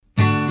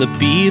The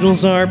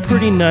Beatles are a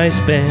pretty nice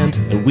band,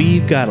 and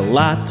we've got a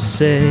lot to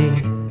say.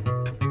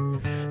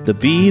 The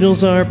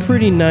Beatles are a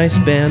pretty nice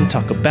band,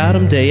 talk about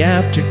them day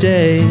after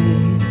day.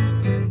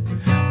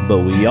 But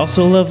we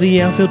also love the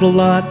outfield a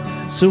lot,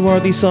 so are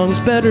these songs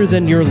better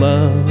than your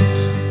love?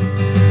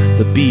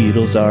 The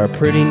Beatles are a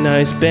pretty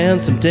nice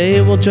band,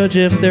 someday we'll judge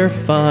if they're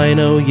fine,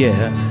 oh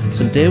yeah,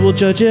 someday we'll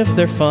judge if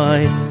they're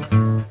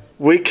fine.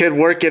 We Can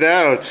Work It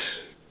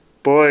Out.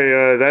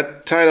 Boy,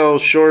 that title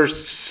sure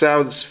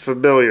sounds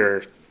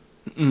familiar.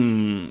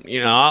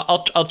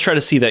 I'll try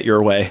to see that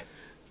your way.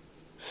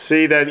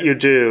 See that you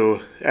do.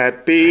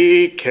 At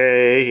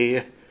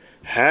BK,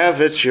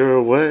 have it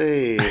your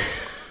way.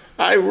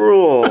 I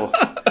rule.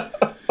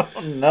 Oh,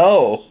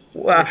 no.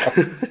 Wow.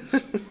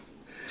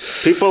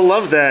 People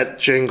love that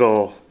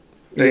jingle.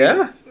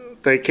 Yeah?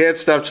 They can't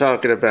stop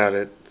talking about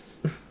it.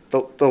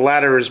 The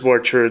latter is more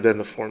true than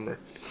the former.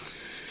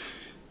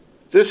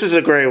 This is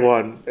a great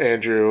one,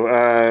 Andrew.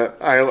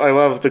 I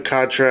love the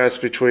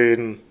contrast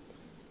between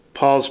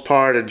Paul's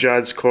part and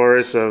John's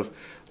chorus of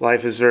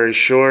 "Life is very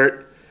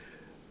short."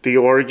 The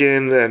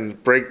organ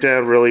and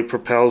breakdown really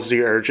propels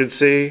the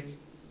urgency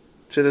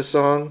to the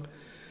song.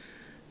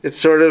 It's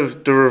sort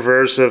of the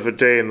reverse of A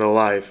Day in the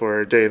Life,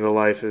 where A Day in the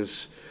Life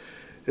is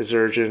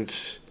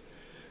urgent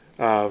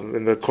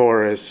in the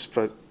chorus.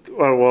 But,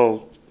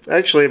 well,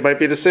 actually, it might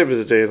be the same as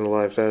A Day in the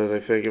Life, now that I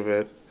think of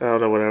it. I don't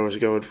know what I was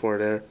going for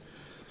there.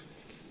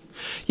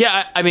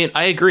 Yeah, I mean,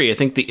 I agree. I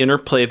think the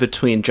interplay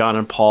between John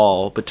and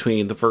Paul,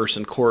 between the verse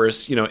and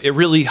chorus, it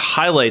really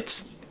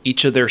highlights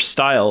each of their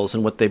styles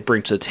and what they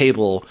bring to the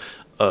table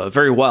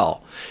very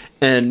well.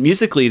 And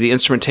musically, the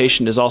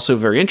instrumentation is also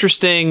very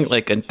interesting.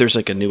 There's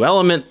a new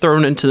element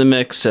thrown into the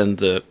mix, and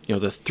the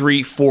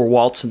 3/4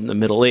 waltz in the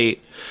middle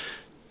 8,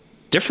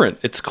 different.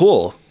 It's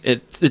cool.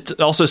 It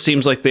also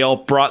seems like they all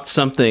brought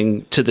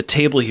something to the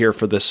table here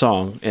for this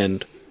song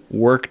and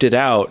worked it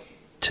out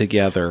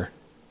together.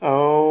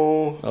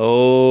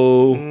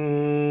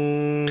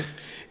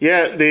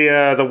 Yeah,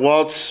 the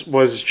waltz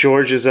was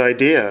George's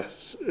idea,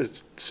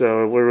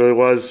 so it really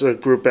was a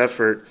group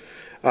effort.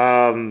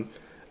 I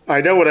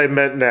know what I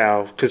meant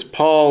now, because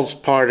Paul's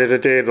part in A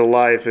Day in the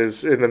Life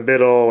is in the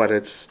middle, and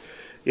it's,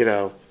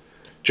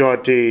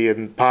 jaunty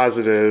and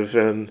positive,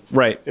 and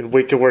right. And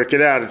We Can Work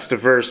It Out, it's the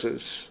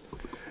verses,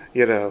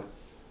 and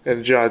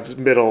John's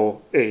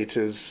middle 8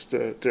 is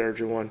the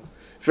urgent one.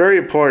 Very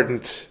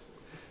important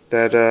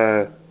that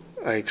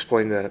I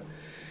explained that.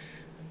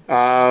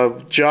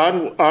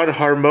 John on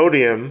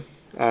harmonium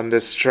on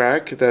this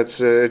track, that's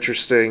an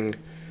interesting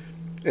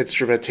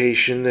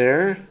instrumentation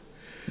there.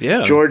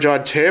 Yeah. George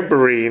on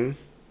tambourine,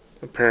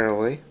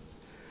 apparently.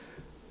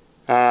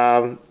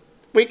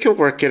 We Can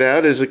Work It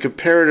Out is a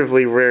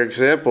comparatively rare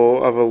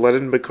example of a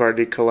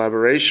Lennon-McCartney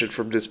collaboration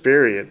from this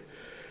period.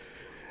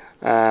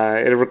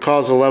 It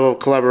recalls a level of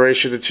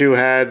collaboration the two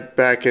had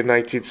back in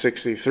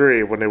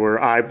 1963 when they were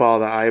eyeball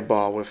to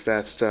eyeball with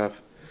that stuff.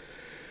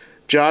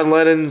 John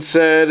Lennon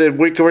said, and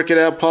We Can Work It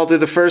Out, Paul did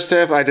the first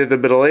half, I did the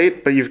middle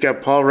 8, but you've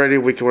got Paul ready,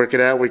 We Can Work It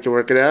Out, We Can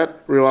Work It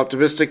Out. Real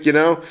optimistic,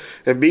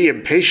 and be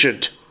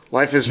impatient.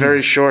 Life is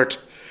very short,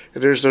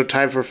 and there's no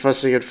time for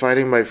fussing and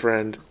fighting, my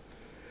friend.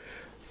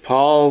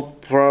 Paul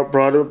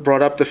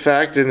brought up the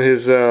fact in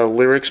his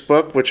lyrics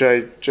book, which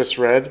I just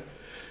read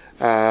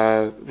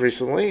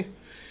recently.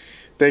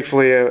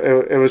 Thankfully,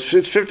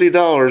 it's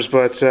 $50,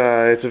 but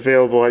it's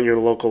available at your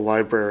local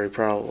library,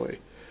 probably.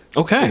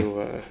 Okay.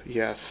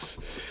 Yes.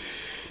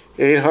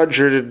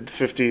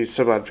 850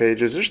 some odd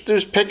pages.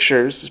 There's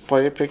pictures. There's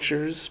plenty of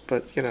pictures,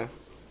 but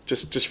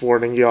just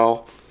warning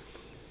y'all.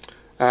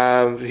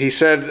 He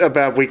said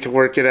about We Can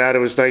Work It Out, it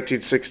was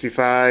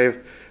 1965.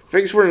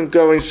 Things weren't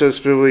going so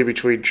smoothly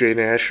between Jane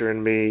Asher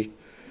and me.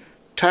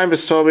 Time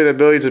has told me that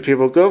millions of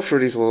people go through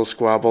these little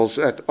squabbles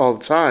all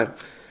the time,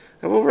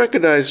 and will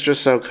recognize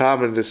just how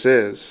common this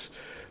is.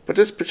 But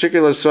this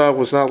particular song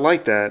was not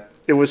like that.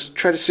 It was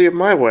try to see it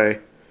my way.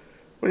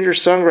 When you're a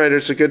songwriter,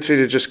 it's a good thing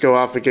to just go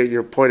off and get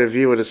your point of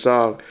view in a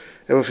song.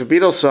 And with a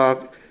Beatles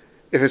song,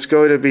 if it's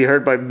going to be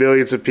heard by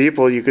millions of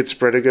people, you could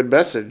spread a good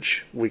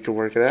message. We can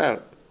work it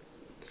out.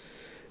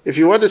 If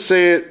you wanted to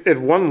say it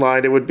in one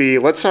line, it would be,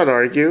 let's not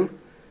argue.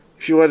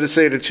 If you wanted to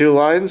say it in 2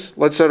 lines,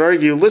 let's not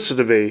argue, listen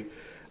to me.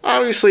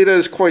 Obviously, that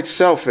is quite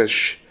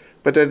selfish,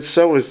 but then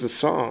so is the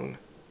song.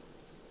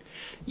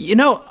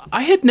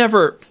 I had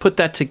never put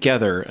that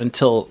together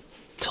until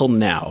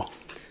now.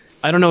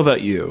 I don't know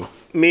about you.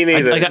 Me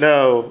neither.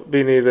 No,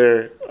 me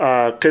neither.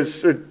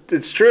 Because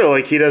it's true.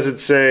 He doesn't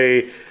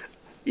say,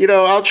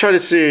 I'll try to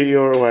see it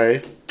your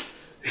way.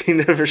 He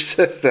never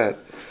says that.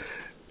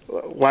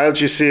 Why don't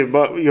you see it?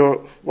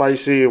 Why you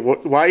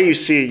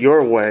see it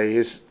your way?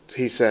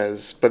 He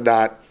says, but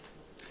not.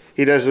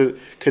 He doesn't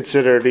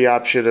consider the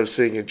option of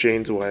seeing it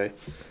Jane's way.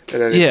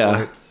 At any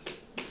point.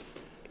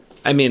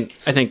 I mean,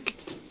 I think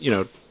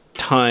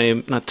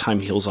time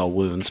heals all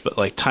wounds,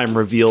 but time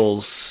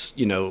reveals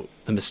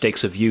the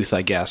mistakes of youth,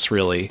 I guess,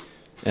 really.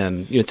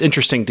 And it's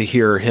interesting to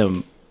hear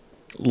him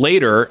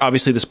later.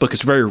 Obviously, this book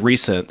is very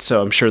recent,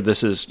 so I'm sure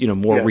this is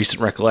more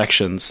recent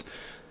recollections.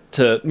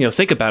 To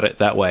think about it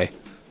that way.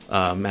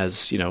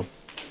 as, you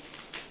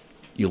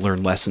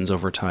learn lessons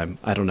over time.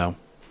 I don't know.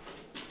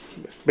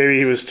 Maybe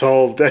he was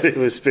told that he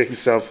was being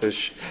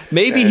selfish.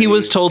 Maybe he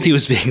was told he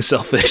was being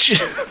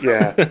selfish.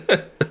 Yeah.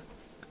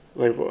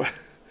 It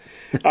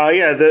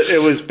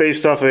was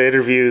based off of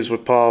interviews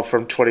with Paul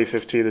from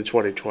 2015 to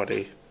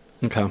 2020.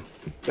 Okay.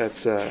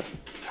 That's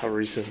how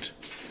recent.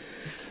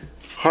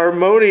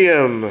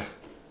 Harmonium.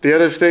 The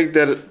other thing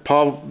that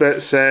Paul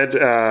said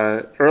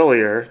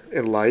earlier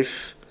in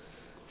life,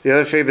 the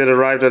other thing that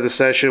arrived at the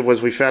session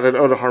was we found an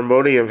old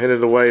harmonium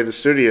hidden away in the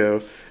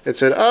studio and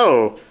said,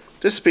 oh,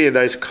 this would be a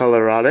nice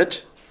color on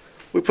it.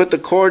 We put the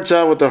chords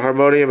on with the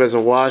harmonium as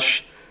a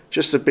wash,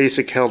 just a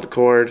basic held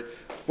chord,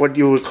 what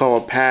you would call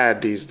a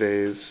pad these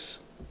days.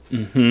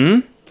 Mm-hmm.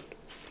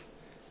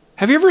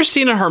 Have you ever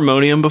seen a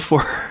harmonium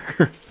before?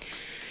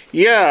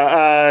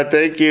 Yeah,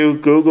 thank you,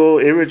 Google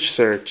image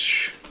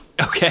search.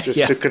 Okay,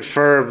 just to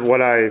confirm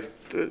what I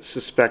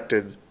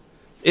suspected.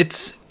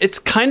 It's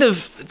kind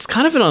of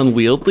an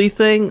unwieldy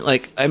thing.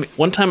 Like,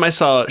 one time I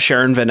saw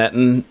Sharon Van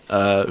Etten,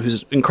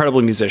 who's an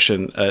incredible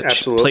musician.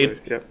 Absolutely,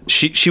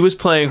 she was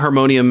playing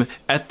harmonium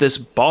at this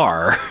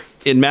bar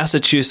in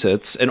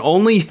Massachusetts and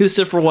only used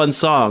it for one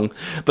song,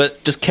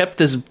 but just kept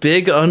this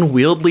big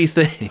unwieldy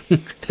thing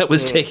that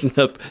was taking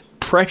up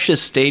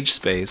precious stage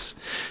space.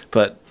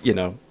 But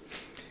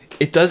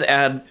it does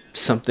add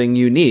something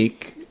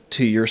unique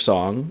to your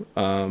song,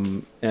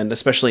 and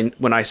especially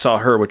when I saw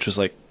her, which was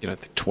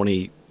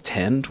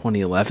 2010,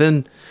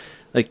 2011.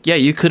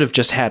 You could have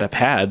just had a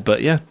pad,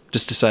 but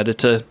just decided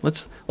to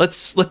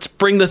let's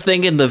bring the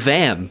thing in the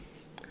van.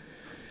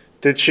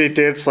 Did she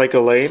dance like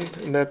Elaine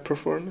in that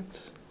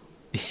performance?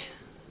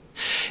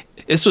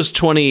 This was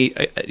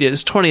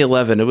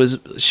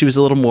 2011. She was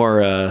a little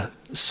more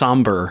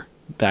somber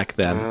back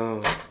then.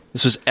 Oh.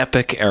 This was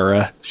epic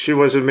era. She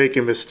wasn't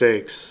making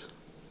mistakes.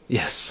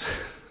 Yes.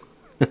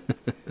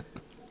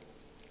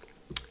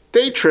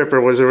 Day Tripper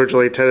was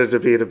originally intended to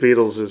be the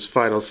Beatles'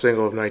 final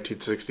single of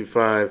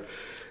 1965.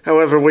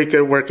 However, We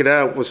Could Work It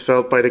Out was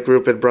felt by the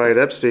group and Brian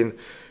Epstein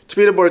to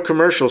be the more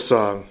commercial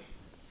song.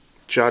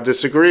 John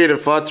disagreed and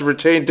fought to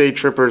retain Day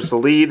Tripper as the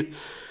lead.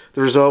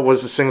 The result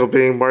was the single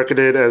being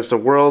marketed as the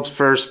world's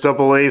first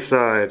double-A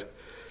side.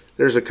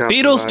 There's a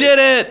compromise. Beatles did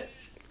it!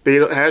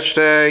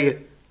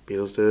 Hashtag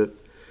Beatles did it.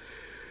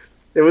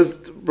 It was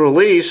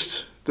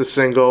released, the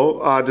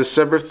single, on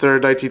December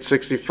 3rd,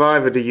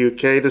 1965 in the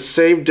UK, the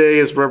same day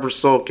as Rubber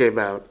Soul came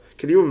out.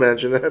 Can you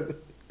imagine that?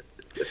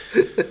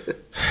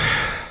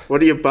 What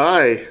do you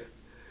buy?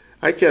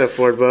 I can't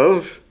afford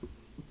both.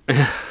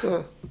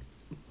 I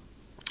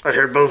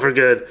heard both are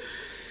good.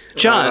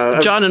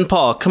 John and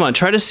Paul, come on,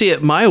 try to see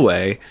it my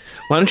way.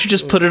 Why don't you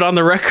just put it on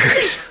the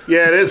record?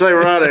 Yeah, it is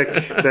ironic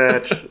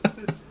that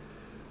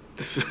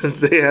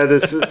they had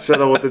this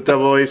settle with the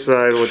double A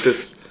side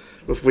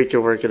if We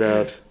Can Work It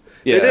Out.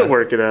 Yeah. They did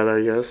work it out,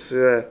 I guess.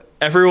 Yeah.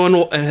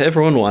 Everyone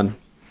won.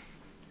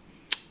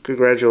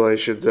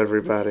 Congratulations,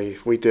 everybody.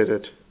 We did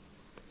it.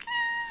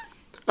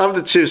 Of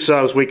the two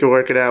songs, We Can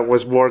Work It Out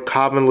was more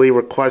commonly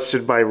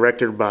requested by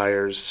record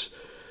buyers.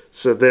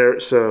 So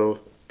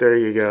there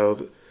you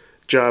go.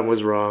 John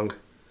was wrong.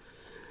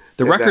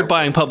 The record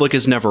buying public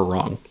is never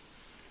wrong.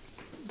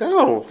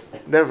 No,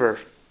 never.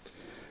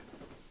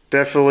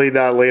 Definitely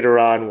not later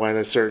on when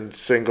a certain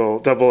single,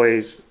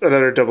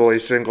 another double A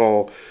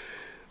single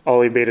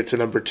only made it to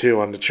number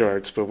 2 on the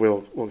charts, but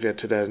we'll get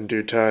to that in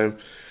due time.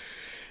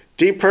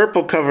 Deep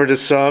Purple covered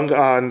this song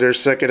on their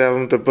second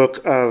album, The Book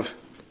of...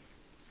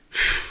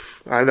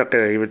 I'm not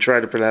going to even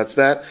try to pronounce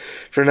that.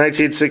 For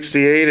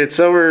 1968, it's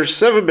over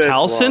 7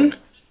 minutes long.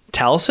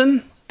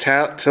 Taliesin?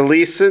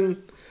 Taliesin.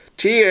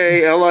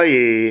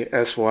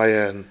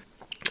 Taliesyn.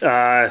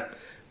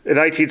 In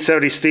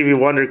 1970, Stevie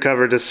Wonder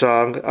covered this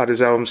song on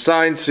his album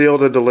Signed,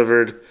 Sealed, and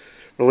Delivered.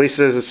 Released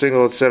as a single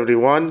in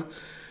 1971.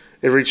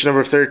 It reached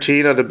number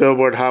 13 on the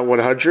Billboard Hot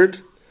 100.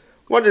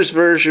 Wonder's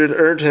version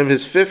earned him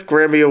his 5th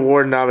Grammy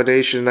Award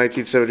nomination in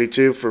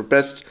 1972 for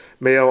Best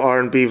Male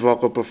R&B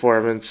Vocal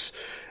Performance.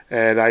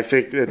 And I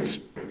think it's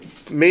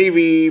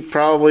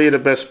probably the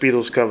best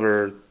Beatles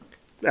cover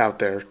out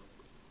there.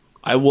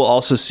 I will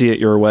also see it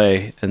your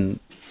way and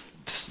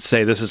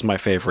say this is my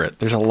favorite.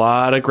 There's a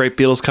lot of great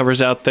Beatles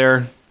covers out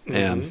there,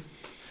 and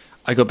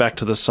I go back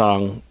to the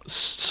song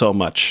so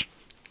much.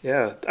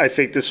 Yeah, I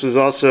think this was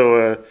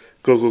also a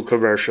Google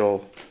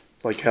commercial,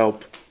 like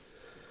Help.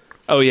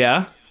 Oh,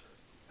 yeah?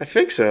 I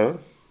think so.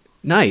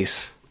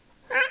 Nice.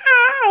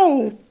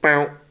 Ow!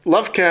 Bow.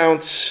 Love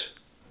Counts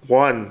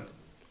 1.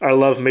 Our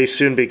Love May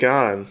Soon Be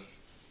Gone.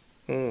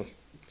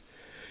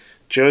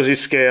 Josie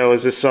Scale,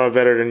 is this song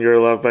better than Your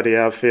Love by the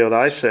Outfield?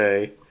 I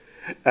say,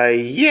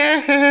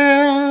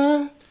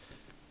 yeah.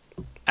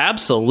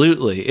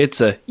 Absolutely. It's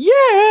a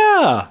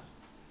yeah.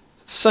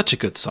 Such a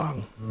good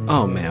song.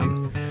 Oh,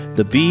 man.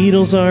 The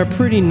Beatles are a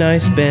pretty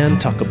nice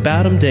band. Talk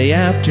about them day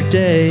after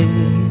day.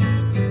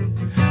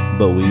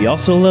 But we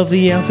also love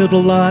the Outfield a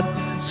lot.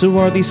 So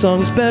are these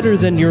songs better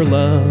than Your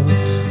Love?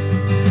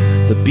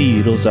 The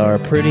Beatles are a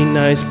pretty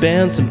nice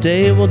band.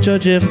 Someday we'll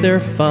judge if they're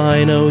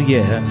fine. Oh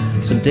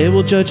yeah, someday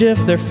we'll judge if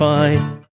they're fine.